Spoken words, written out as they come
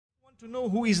To know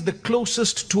who is the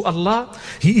closest to Allah,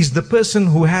 he is the person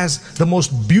who has the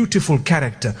most beautiful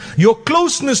character. Your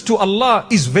closeness to Allah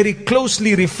is very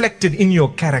closely reflected in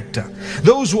your character.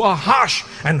 Those who are harsh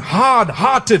and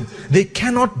hard-hearted, they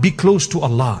cannot be close to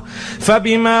Allah.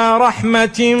 فَبِمَا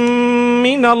رَحْمَةٍ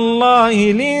مِّنَ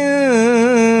اللَّهِ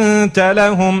لِنْتَ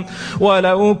لَهُمْ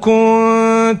وَلَوْ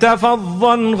كُنْتَ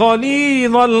فَظًّا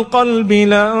غَلِيظَ الْقَلْبِ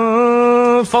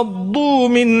لَانفَضُّوا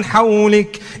مِنْ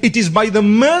حَوْلِكَ. It is by the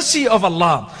mercy of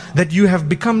Allah that you have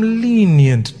become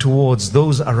lenient towards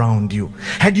those around you.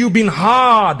 Had you been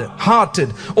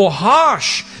hard-hearted or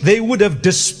harsh, they would have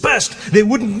dispersed. They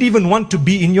wouldn't even want to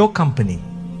be in your company.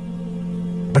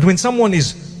 But when someone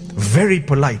is very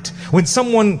polite, when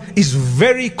someone is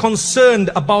very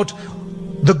concerned about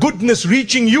the goodness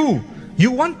reaching you, you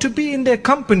want to be in their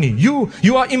company. You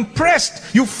are impressed.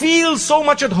 You feel so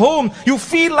much at home. You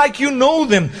feel like you know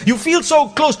them. You feel so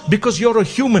close because you're a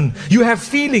human. You have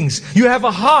feelings. You have a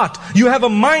heart. You have a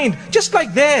mind just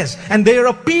like theirs. And they are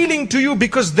appealing to you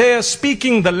because they are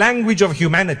speaking the language of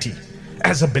humanity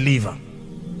as a believer.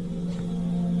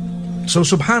 So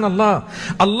subhanallah,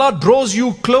 Allah draws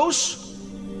you close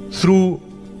through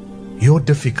your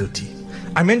difficulty.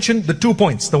 I mentioned the 2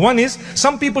 points. The one is,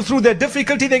 some people through their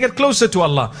difficulty, they get closer to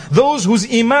Allah. Those whose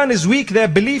iman is weak, their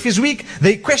belief is weak,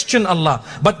 they question Allah.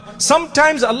 But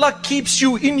sometimes Allah keeps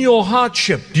you in your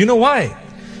hardship. Do you know why?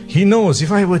 He knows, if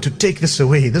I were to take this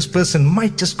away, this person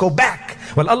might just go back.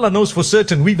 Well, Allah knows for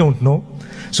certain, we don't know.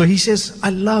 So He says, I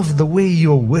love the way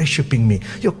you're worshipping me.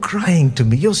 You're crying to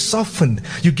me. You're softened.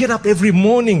 You get up every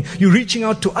morning. You're reaching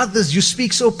out to others. You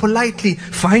speak so politely.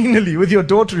 Finally, with your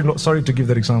daughter-in-law. Sorry to give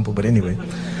that example, but anyway.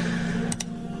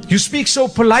 You speak so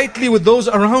politely with those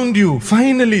around you.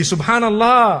 Finally,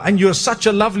 subhanallah. And you're such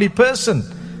a lovely person.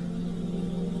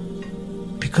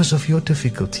 Because of your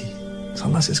difficulty. So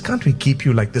Allah says, can't we keep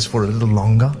you like this for a little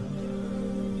longer?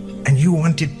 And you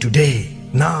want it today.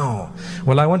 Now,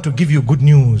 well, I want to give you good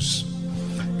news.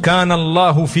 كان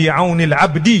الله في عون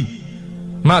العبد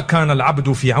ما كان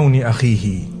العبد في عون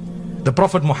أخيه. The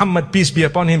Prophet Muhammad, peace be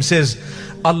upon him, says,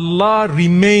 Allah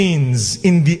remains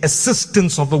in the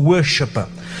assistance of the worshipper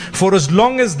for as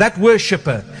long as that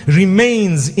worshipper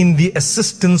remains in the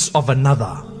assistance of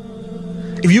another.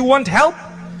 If you want help,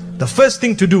 the first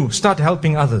thing to do, start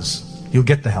helping others. You'll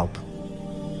get the help.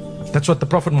 That's what the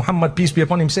Prophet Muhammad, peace be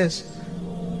upon him, says.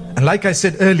 And like I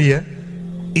said earlier,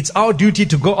 it's our duty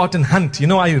to go out and hunt. You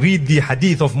know, I read the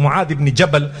hadith of Mu'adh ibn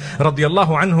Jabal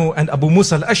radiyallahu anhu and Abu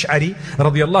Musa al-Ash'ari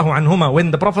radiyallahu anhuma.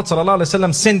 When the Prophet sallallahu alaihi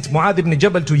wasallam sent Mu'adh ibn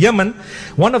Jabal to Yemen,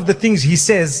 one of the things he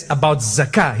says about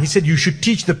zakah, he said you should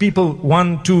teach the people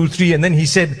 1, 2, 3, and then he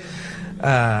said,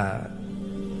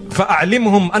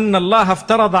 فَأَعْلِمْهُمْ أَنَّ اللَّهَ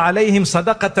افْتَرَضَ عَلَيْهِمْ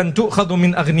صَدَقَةً تُؤْخَذُ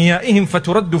مِنْ أَغْنِيَائِهِمْ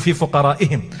فَتُرَدُّ فِي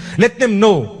فُقَرَائِهِمْ.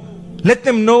 Let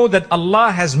them know that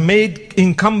Allah has made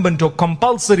incumbent or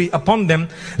compulsory upon them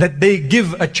that they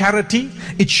give a charity.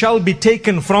 It shall be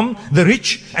taken from the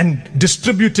rich and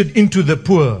distributed into the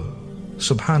poor.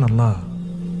 Subhanallah.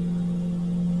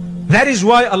 That is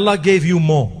why Allah gave you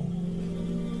more.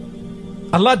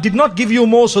 Allah did not give you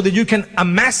more so that you can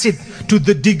amass it to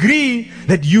the degree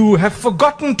that you have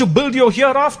forgotten to build your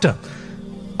hereafter.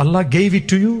 Allah gave it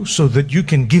to you so that you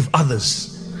can give others.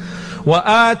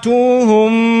 وَآتُوهُمْ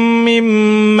مِنْ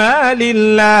مَالِ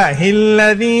اللَّهِ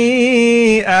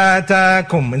الَّذِي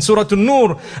آتَاكُمْ. In Surah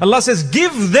An-Nur, Allah says,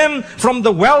 give them from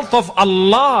the wealth of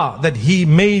Allah that He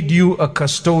made you a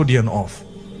custodian of.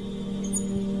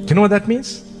 Do you know what that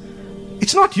means?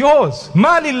 It's not yours.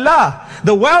 Malillah.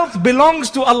 The wealth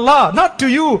belongs to Allah, not to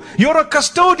you. You're a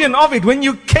custodian of it. When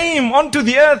you came onto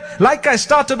the earth, like I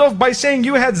started off by saying,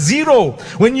 you had zero.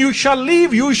 When you shall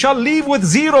leave with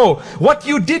zero. What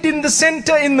you did in the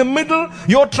center, in the middle,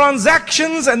 your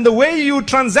transactions and the way you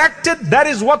transacted, that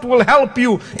is what will help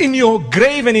you in your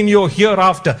grave and in your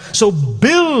hereafter. So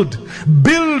build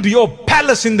your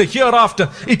palace in the hereafter.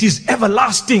 It is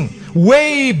everlasting,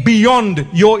 way beyond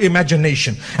your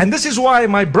imagination. And this is why,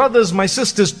 my brothers, my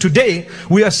sisters, today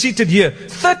we are seated here.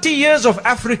 30 years of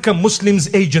Africa Muslims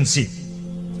Agency.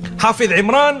 Hafidh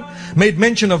Imran made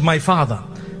mention of my father.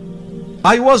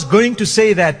 I was going to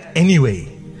say that anyway,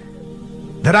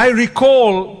 that I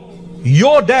recall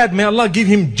your dad, may Allah give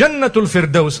him Jannatul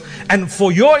Firdaus. And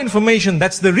for your information,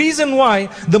 that's the reason why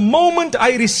the moment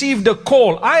I received a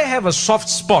call, I have a soft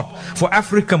spot for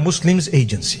Africa Muslims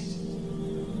Agency.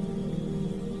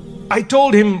 I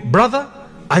told him, brother,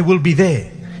 I will be there.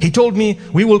 He told me,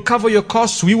 we will cover your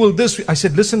costs, we will this. I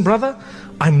said, listen brother,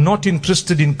 I'm not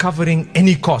interested in covering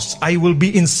any costs. I will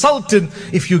be insulted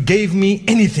if you gave me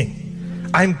anything.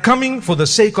 I'm coming for the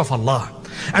sake of Allah.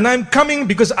 And I'm coming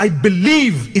because I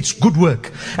believe it's good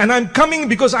work. And I'm coming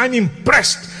because I'm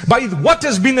impressed by what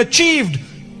has been achieved.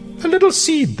 A little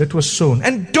seed that was sown.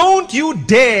 And don't you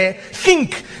dare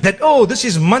think that, oh, this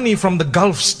is money from the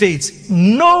Gulf states.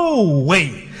 No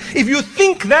way. If you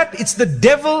think that, it's the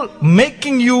devil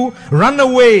making you run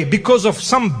away because of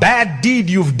some bad deed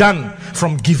you've done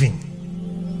from giving.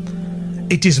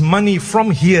 It is money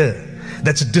from here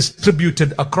that's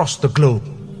distributed across the globe.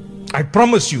 I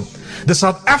promise you, the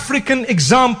South African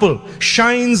example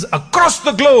shines across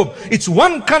the globe. It's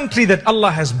one country that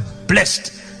Allah has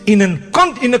blessed in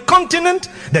a continent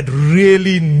that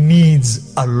really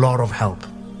needs a lot of help.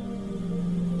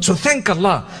 So thank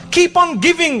Allah. Keep on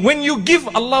giving. When you give,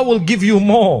 Allah will give you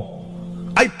more.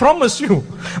 I promise you.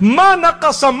 Ma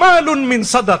naqasa malun min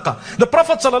sadaqa. The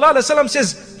Prophet ﷺ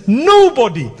says,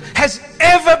 nobody has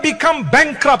ever become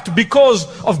bankrupt because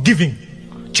of giving.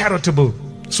 Charitable.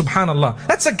 Subhanallah.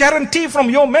 That's a guarantee from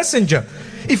your messenger.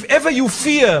 If ever you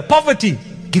fear poverty,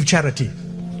 give charity.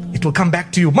 It will come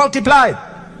back to you multiplied.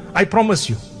 I promise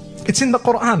you. It's in the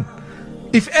Quran.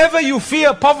 If ever you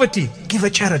fear poverty, give a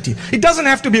charity. It doesn't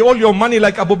have to be all your money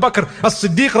like Abu Bakr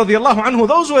as-Siddiq radiallahu anhu.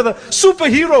 Those were the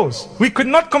superheroes. We could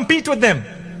not compete with them.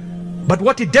 But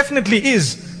what it definitely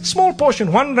is, small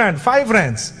portion, 1 rand, 5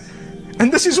 rands.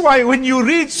 And this is why when you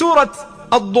read Surah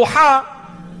Ad-Duha,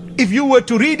 if you were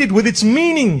to read it with its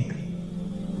meaning,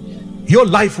 your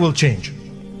life will change.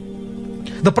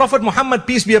 The Prophet Muhammad,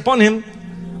 peace be upon him,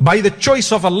 by the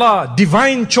choice of Allah,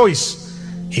 divine choice,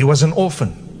 he was an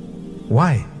orphan.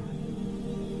 Why?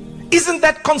 Isn't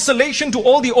that consolation to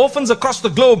all the orphans across the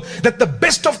globe that the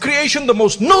best of creation, the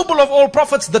most noble of all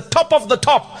prophets, the top of the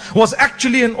top, was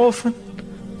actually an orphan?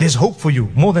 There's hope for you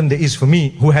more than there is for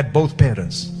me who had both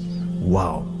parents.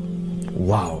 Wow.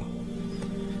 Wow.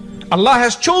 Allah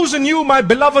has chosen you, my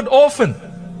beloved orphan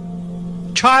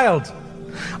child.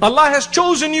 Allah has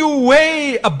chosen you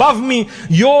way above me.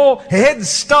 Your head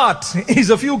start is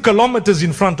a few kilometers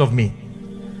in front of me.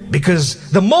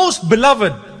 Because the most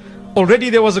beloved, already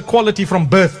there was a quality from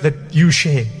birth that you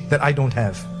share, that I don't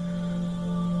have.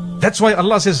 That's why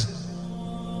Allah says,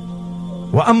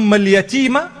 وَأَمَّا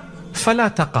الْيَتِيمَ فَلَا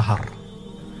تَقَهَرْ.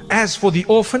 As for the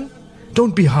orphan,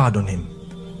 don't be hard on him.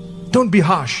 Don't be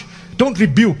harsh. Don't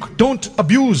rebuke. Don't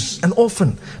abuse an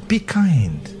orphan. Be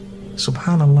kind.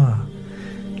 Subhanallah.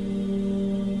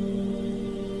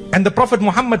 And the Prophet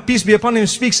Muhammad, peace be upon him,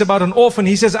 speaks about an orphan.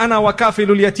 He says, Ana wa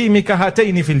kafilul yatimi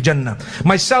kahataini fil jannah.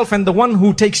 Myself and the one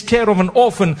who takes care of an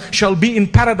orphan shall be in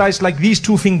paradise like these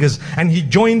 2 fingers. And he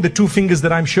joined the 2 fingers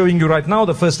that I'm showing you right now,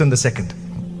 the first and the second.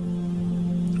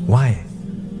 Why?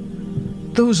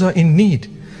 Those are in need.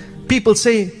 People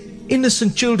say,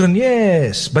 innocent children,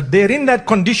 yes, but they're in that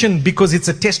condition because it's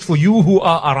a test for you who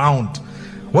are around.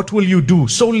 What will you do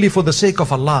solely for the sake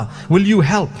of Allah? Will you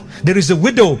help? There is a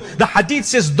widow. The hadith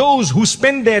says those who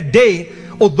spend their day,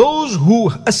 or those who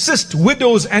assist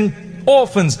widows and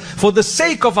orphans for the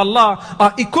sake of Allah,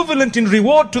 are equivalent in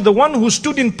reward to the one who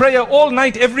stood in prayer all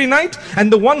night every night and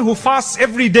the one who fasts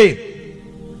every day,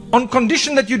 on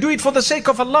condition that you do it for the sake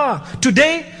of Allah.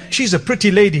 Today she's a pretty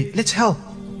lady, let's help.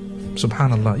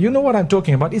 Subhanallah. You know what I'm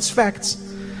talking about, it's facts.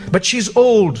 But she's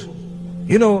old,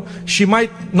 you know, she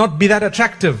might not be that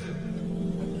attractive.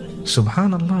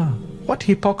 Subhanallah. What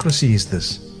hypocrisy is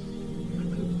this?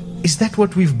 Is that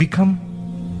what we've become?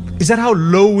 Is that how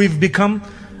low we've become?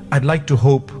 I'd like to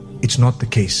hope it's not the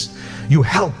case. You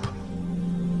help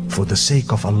for the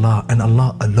sake of Allah and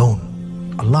Allah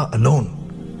alone. Allah alone.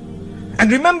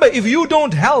 And remember, if you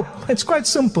don't help, it's quite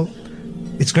simple.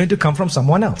 It's going to come from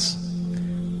someone else.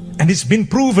 And it's been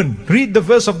proven. Read the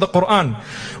verse of the Quran.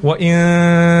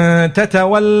 وَإِن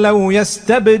تَتَوَلَّوْا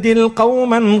يَسْتَبْدِلْ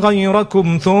قَوْمًا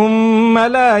غَيْرَكُمْ ثُمَّ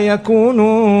لَا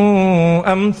يَكُونُوا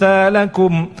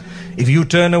أَمْثَالَكُمْ. If you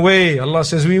turn away, Allah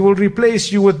says, we will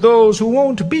replace you with those who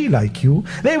won't be like you.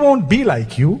 They won't be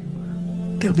like you.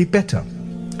 They'll be better.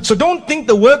 So don't think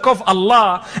the work of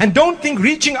Allah, and don't think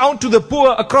reaching out to the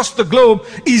poor across the globe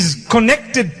is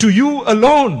connected to you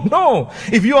alone. No.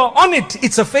 If you are on it,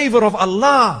 it's a favor of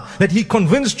Allah that He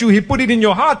convinced you, He put it in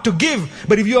your heart to give.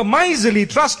 But if you are miserly,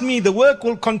 trust me, the work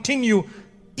will continue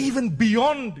even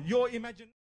beyond your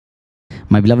imagination.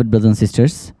 My beloved brothers and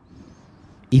sisters,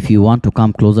 if you want to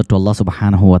come closer to Allah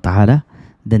subhanahu wa ta'ala,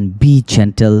 then be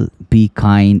gentle, be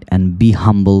kind, and be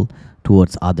humble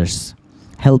towards others.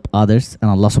 Help others and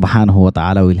Allah subhanahu wa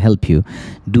ta'ala will help you.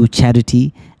 Do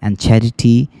charity, and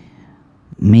charity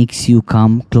makes you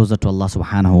come closer to Allah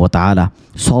subhanahu wa ta'ala.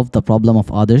 Solve the problem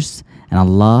of others and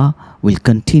Allah will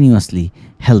continuously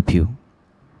help you.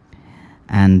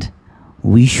 And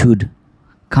we should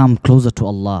come closer to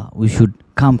Allah. We should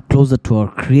come closer to our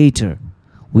Creator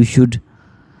we should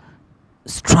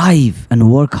strive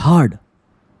and work hard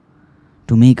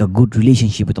to make a good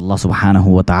relationship with Allah subhanahu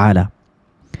wa ta'ala.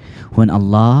 When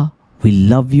Allah will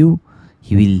love you,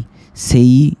 He will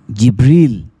say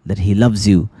Jibreel that He loves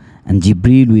you, and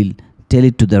Jibreel will tell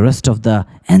it to the rest of the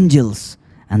angels,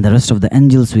 and the rest of the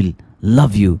angels will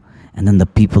love you, and then the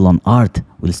people on earth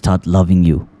will start loving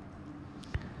you.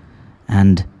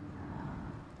 And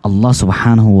Allah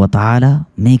subhanahu wa ta'ala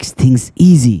makes things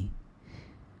easy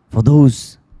for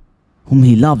those whom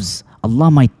He loves.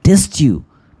 Allah might test you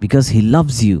because He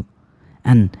loves you,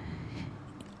 and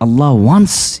Allah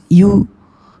wants you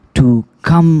to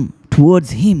come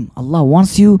towards Him. Allah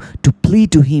wants you to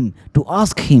plead to Him, to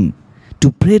ask Him,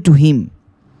 to pray to Him.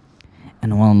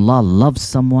 And when Allah loves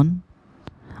someone,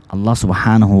 Allah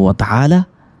subhanahu wa ta'ala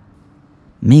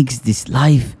makes this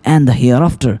life and the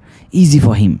hereafter easy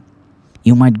for him.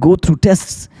 You might go through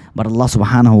tests, but Allah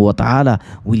subhanahu wa ta'ala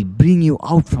will bring you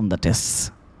out from the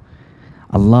tests.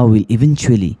 Allah will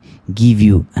eventually give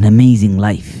you an amazing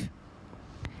life.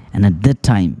 And at that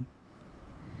time,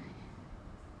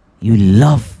 you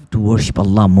love to worship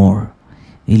Allah more.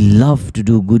 You love to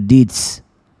do good deeds.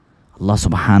 Allah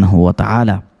subhanahu wa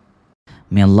ta'ala.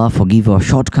 May Allah forgive our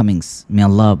shortcomings. May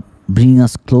Allah bring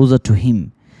us closer to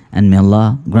Him. And may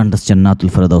Allah grant us Jannatul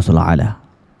Firdausul A'la.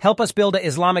 Help us build an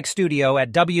Islamic studio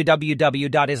at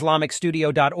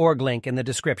www.islamicstudio.org, link in the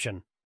description.